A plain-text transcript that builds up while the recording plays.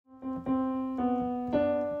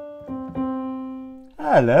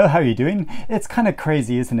Hello, how are you doing? It's kind of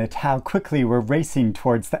crazy, isn't it, how quickly we're racing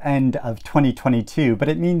towards the end of 2022, but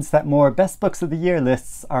it means that more Best Books of the Year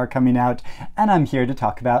lists are coming out, and I'm here to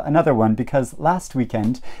talk about another one because last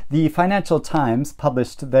weekend the Financial Times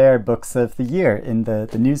published their Books of the Year in the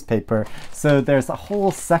newspaper. So there's a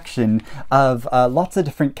whole section of lots of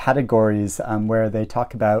different categories where they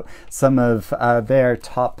talk about some of their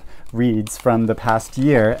top reads from the past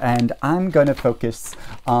year, and I'm going to focus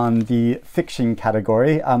on the fiction category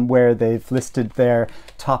where they've listed their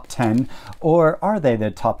top 10, or are they the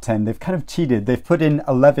top 10? They've kind of cheated. They've put in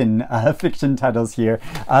 11 fiction titles here.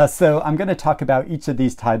 So I'm going to talk about each of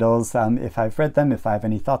these titles, if I've read them, if I have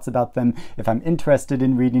any thoughts about them, if I'm interested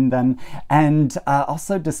in reading them, and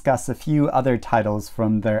also discuss a few other titles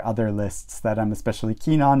from their other lists that I'm especially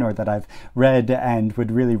keen on or that I've read and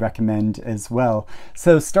would really recommend as well.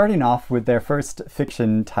 So starting off with their first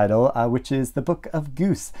fiction title, which is The Book of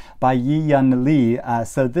Goose by Yiyun.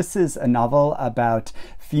 So this is a novel about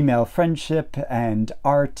female friendship and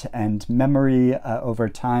art and memory over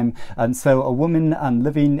time. So a woman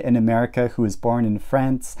living in America who was born in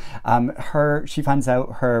France, she finds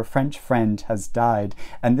out her French friend has died,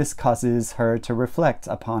 and this causes her to reflect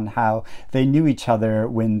upon how they knew each other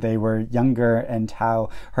when they were younger and how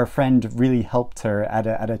her friend really helped her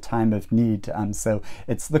at a time of need. So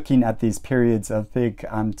it's looking at these periods of big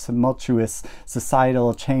tumultuous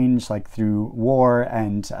societal change, like through war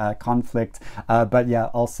and conflict, but yeah,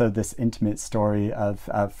 also this intimate story of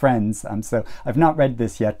friends. So I've not read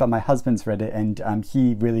this yet, but my husband's read it and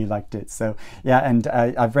he really liked it. So yeah, and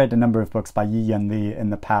I've read a number of books by Yiyun in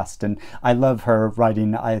the past, and I love her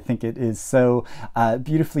writing. I think it is so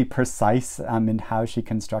beautifully precise in how she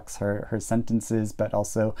constructs her sentences, but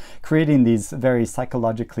also creating these very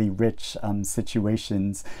psychologically rich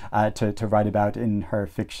situations to write about in her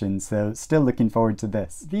fiction. So still looking forward to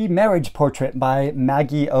this. The Marriage Portrait by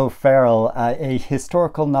Maggie O'Farrell, a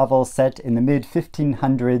historical novel set in the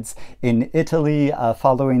mid-1500s in Italy,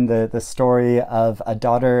 following the story of a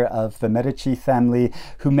daughter of the Medici family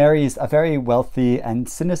who marries a very wealthy and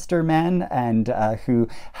sinister man, and who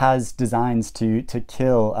has designs to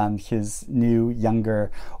kill his new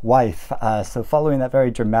younger wife. So following that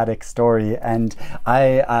very dramatic story, and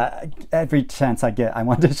every chance I get, I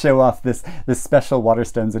want to show off this special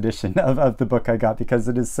Waterstones edition of the book I got, because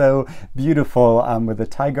it is so beautiful, with a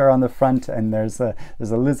tiger on the front, and there's a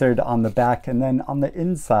lizard on the back, and then on the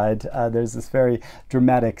inside there's this very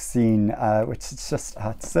dramatic scene, which is just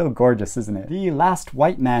it's so gorgeous, isn't it? The Last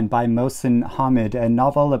White Man by Mohsin Hamid, a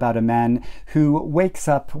novel about a man who wakes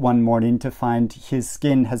up one morning to find his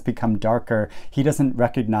skin has become darker. He doesn't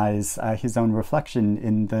recognize his own reflection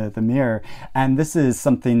in the mirror, and this is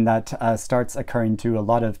something that starts occurring to a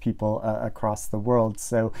lot of people across the world.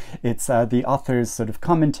 So it's the author's sort of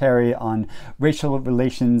commentary on racial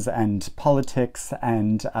relations and politics,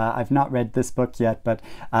 and I've not read this book yet, but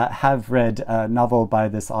have read a novel by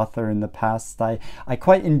this author in the past. I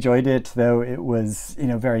quite enjoyed it, though it was,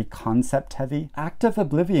 very concept heavy. Act of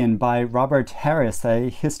Oblivion by Robert Harris, a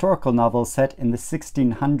historical novel set in the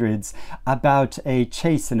 1600s about a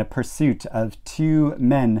chase and a pursuit of two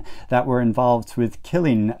men that were involved with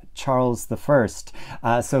killing Charles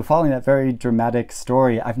I. So following that very dramatic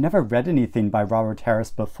story, I've never read anything by Robert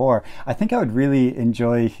Harris before. I think I would really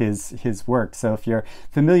enjoy his work. So if you're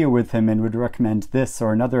familiar with him and would recommend this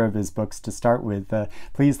or another of his books to start with,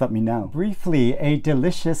 please let me know. Briefly, A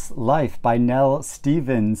Delicious Life by Nell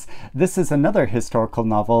Stevens. This is another historical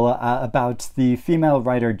novel about the female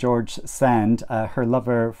writer George Sand, her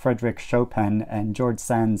lover Frederick Chopin, and George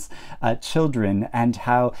Sand's children, and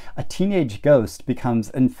how a teenage ghost becomes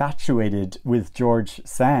infatuated with George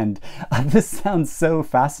Sand. This sounds so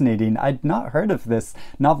fascinating. I'd not heard of this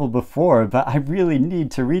novel before, but I really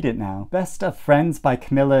need to read it now. Best of Friends by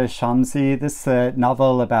Kamila Shamsie. This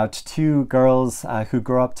novel about two girls who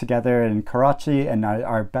grow up together in Karachi and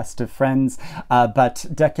are best of friends, but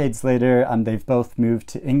decades later they've both moved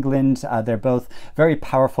to England. They're both very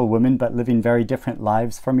powerful women, but living very different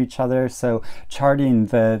lives from each other, so charting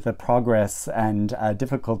the progress and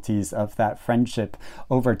difficulties of that friendship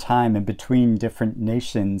over time and between different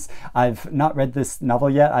nations. I've not read this novel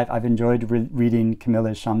yet. I've enjoyed reading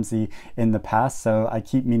Kamila Shamsie in the past, so I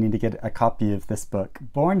keep meaning to get a copy of this book.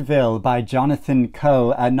 Bournville by Jonathan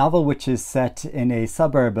Coe, a novel which is set in a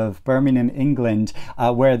suburb of Birmingham, England,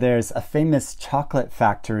 where there's a famous chocolate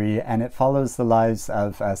factory, and it follows the lives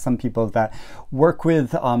of some people that work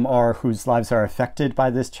with or whose lives are affected by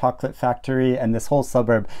this chocolate factory, and this whole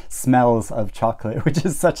suburb smells of chocolate, which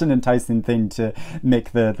is such an enticing thing to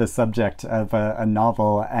make the subject of a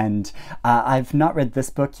novel, and I've not read this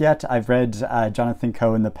book yet. I've read Jonathan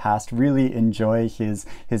Coe in the past. Really enjoy his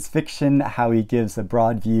fiction, how he gives a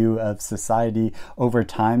broad view of society over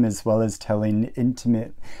time, as well as telling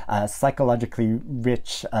intimate, psychologically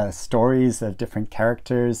rich stories of different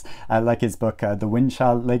characters, like his book The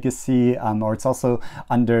Winshaw Legacy, or it's also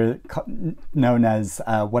known as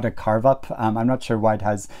What a Carve Up. I'm not sure why it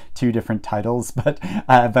has two different titles, but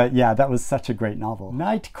yeah, that was such a great novel.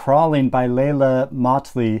 Nightcrawling by Leila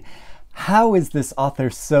Mottley. How is this author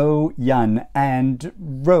so young and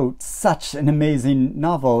wrote such an amazing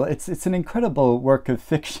novel? It's an incredible work of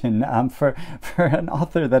fiction for an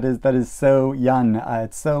author that is so young.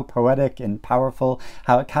 It's so poetic and powerful.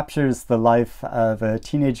 How it captures the life of a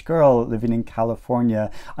teenage girl living in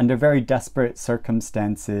California under very desperate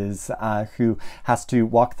circumstances, who has to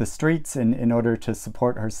walk the streets in order to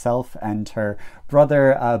support herself and her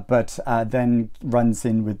brother, but then runs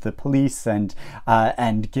in with the police and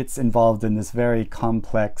gets involved in this very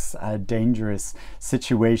complex, dangerous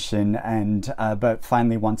situation, and but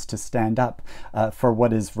finally wants to stand up for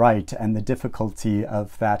what is right, and the difficulty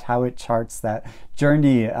of that. How it charts that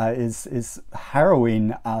journey is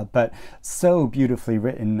harrowing, but so beautifully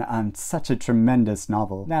written, and such a tremendous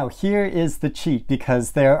novel. Now here is the cheat,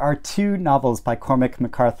 because there are two novels by Cormac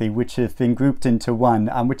McCarthy which have been grouped into one,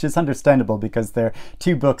 which is understandable because they're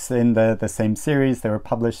two books in the same series. They were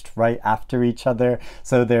published right after each other.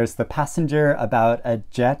 So there's The Passenger, about a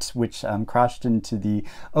jet which crashed into the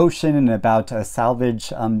ocean, and about a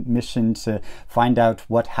salvage mission to find out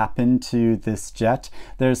what happened to this jet.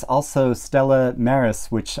 There's also Stella,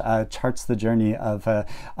 which charts the journey of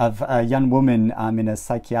a young woman in a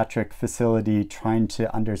psychiatric facility trying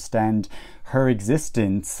to understand her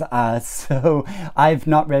existence. So I've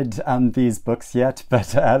not read these books yet,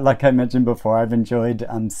 but like I mentioned before, I've enjoyed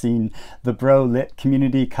seeing the bro lit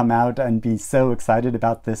community come out and be so excited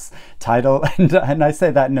about this title, and I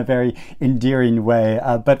say that in a very endearing way,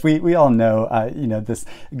 but we all know, you know, this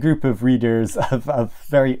group of readers of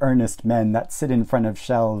very earnest men that sit in front of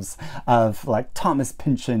shelves of like Thomas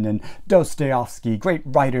Pynchon and Dostoevsky, great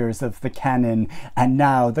writers of the canon, and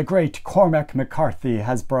now the great Cormac McCarthy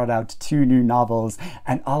has brought out two new novels,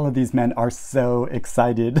 and all of these men are so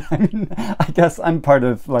excited. I mean, I guess I'm part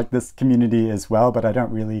of like this community as well, but I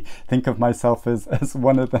don't really think of myself as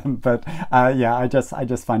one of them. But yeah, I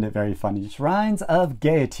just find it very funny. Shrines of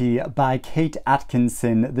Gaiety by Kate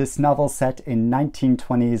Atkinson. This novel set in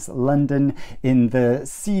 1920s London, in the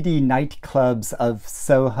seedy nightclubs of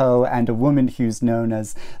Soho, and a woman who's known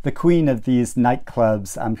as the queen of these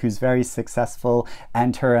nightclubs, who's very successful,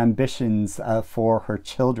 and her ambitions for her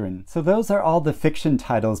children. So those are all the fiction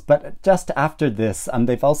titles, but just after this,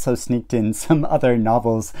 they've also sneaked in some other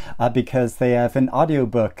novels, because they have an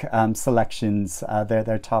audiobook selections,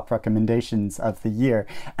 their top recommendations of the year.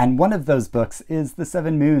 And one of those books is The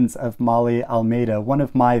Seven Moons of Maali Almeida, one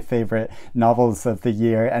of my favorite novels of the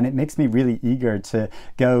year, and it makes me really eager to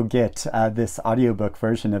go get this audiobook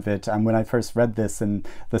version of it. When I first read this in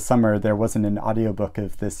the summer, there wasn't an audiobook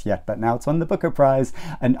of this yet, but now it's won the Booker Prize,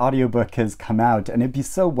 an audiobook has come out, and it'd be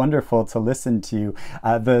so wonderful to listen to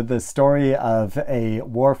the story of a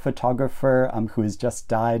war photographer who has just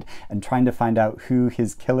died and trying to find out who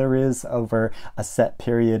his killer is over a set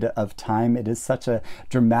period of time. It is such a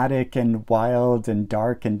dramatic and wild and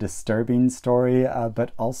dark and disturbing story,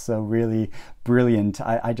 but also really brilliant.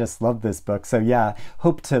 I just love this book. So yeah,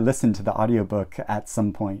 hope to listen to the audiobook at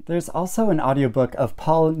some point. There's also an audiobook of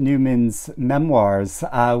Paul Newman's memoirs,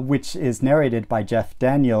 which is narrated by Jeff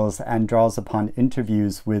Daniels and draws upon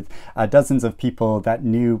interviews with dozens of people that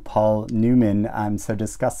knew Paul Newman, so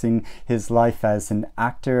discussing his life as an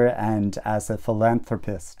actor and as a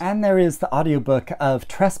philanthropist. And there is the audiobook of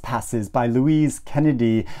Trespasses by Louise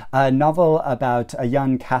Kennedy, a novel about a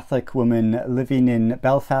young Catholic woman living in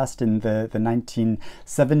Belfast in the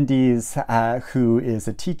 1970s, who is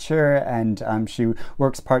a teacher, and she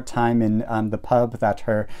works part-time in the pub that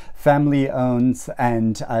her family owns,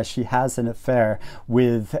 and she has an affair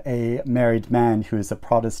with a married man who is a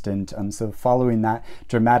Protestant. So following that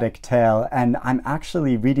dramatic tale, and I'm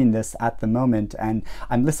actually reading this at the moment, and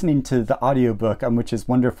I'm listening to the audiobook, which is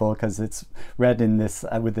wonderful because it's read in this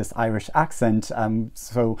with this Irish accent,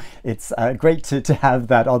 so it's great to have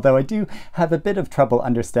that, although I do have a bit of trouble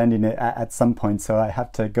understanding it at some point, so I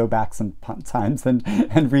have to go back sometimes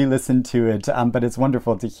and re-listen to it. But it's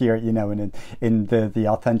wonderful to hear, you know, in the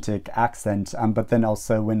authentic accent. But then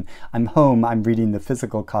also when I'm home, I'm reading the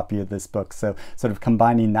physical copy of this book, so sort of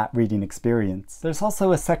combining that reading experience. There's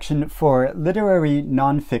also a section for literary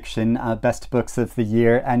nonfiction, best books of the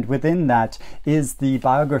year, and within that is the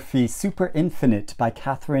biography Super Infinite by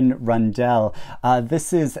Katherine Rundell.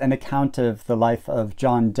 This is an account of the life of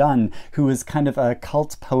John Donne, who was kind of a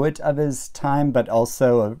cult poet of his time, but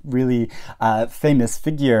also a really famous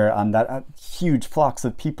figure that huge flocks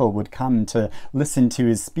of people would come to listen to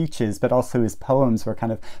his speeches, but also his poems were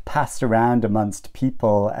kind of passed around amongst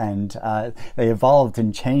people, and they evolved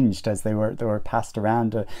and changed as they were passed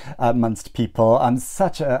around amongst people.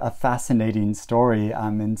 Such a fascinating story,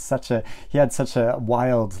 and he had such a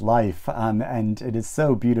wild life, and it is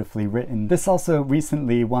so beautifully written. This also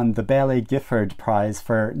recently won the Baillie Gifford Prize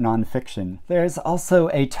for nonfiction. There's also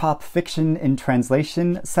a top fiction in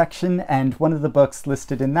translation section, and one of the books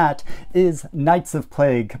listed in that is Nights of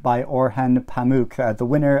Plague by Orhan Pamuk, the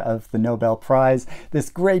winner of the Nobel Prize. This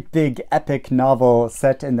great big epic novel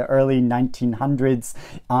set in the early 1900s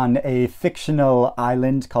on a fictional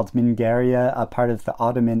island called Mingaria, a part of the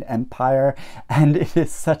Ottoman Empire, and it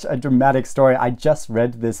is such a dramatic story. I just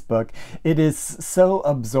read this book. It is so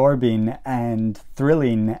absorbing and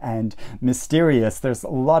thrilling and mysterious. There's a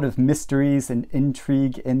lot of mysteries and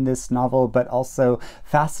intrigue in this novel, but also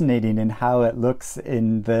fascinating in how it looks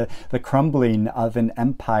in the crumbling of an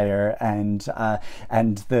empire, and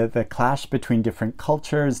the clash between different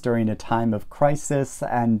cultures during a time of crisis.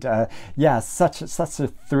 And yeah, such a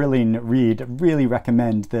thrilling read. Really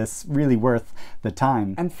recommend this. Really worth the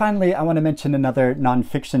time. And finally, I want to mention another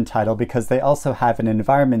nonfiction title because they also have an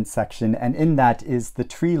environment section, and in that is The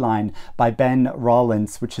Tree Line by Ben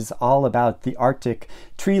Rawlins, which is all about the Arctic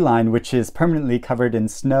tree line, which is permanently covered in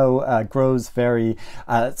snow, grows very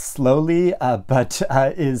slowly, but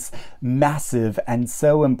is massive and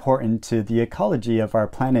so important to the ecology of our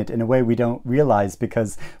planet in a way we don't realize,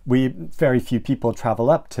 because very few people travel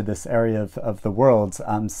up to this area of the world.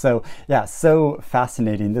 So yeah, so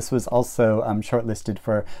fascinating. This was also shortlisted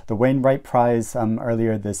for the Wainwright Prize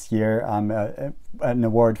earlier this year, an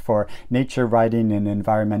award for nature writing and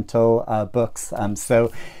environmental books.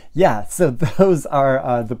 So yeah, so those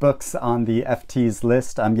are the books on the FT's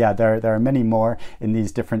list. Yeah, there are many more in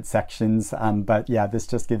these different sections, but yeah, this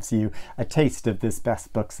just gives you a taste of this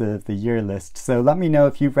best books of the year list. So let me know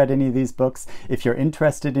if you've read any of these books, if you're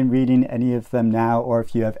interested in reading any of them now, or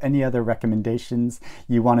if you have any other recommendations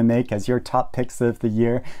you want to make as your top picks of the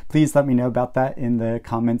year. Please let me know about that in the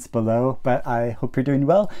comments below. But I hope you're doing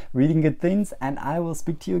well, reading good things, and I will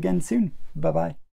speak to you again soon. Bye-bye.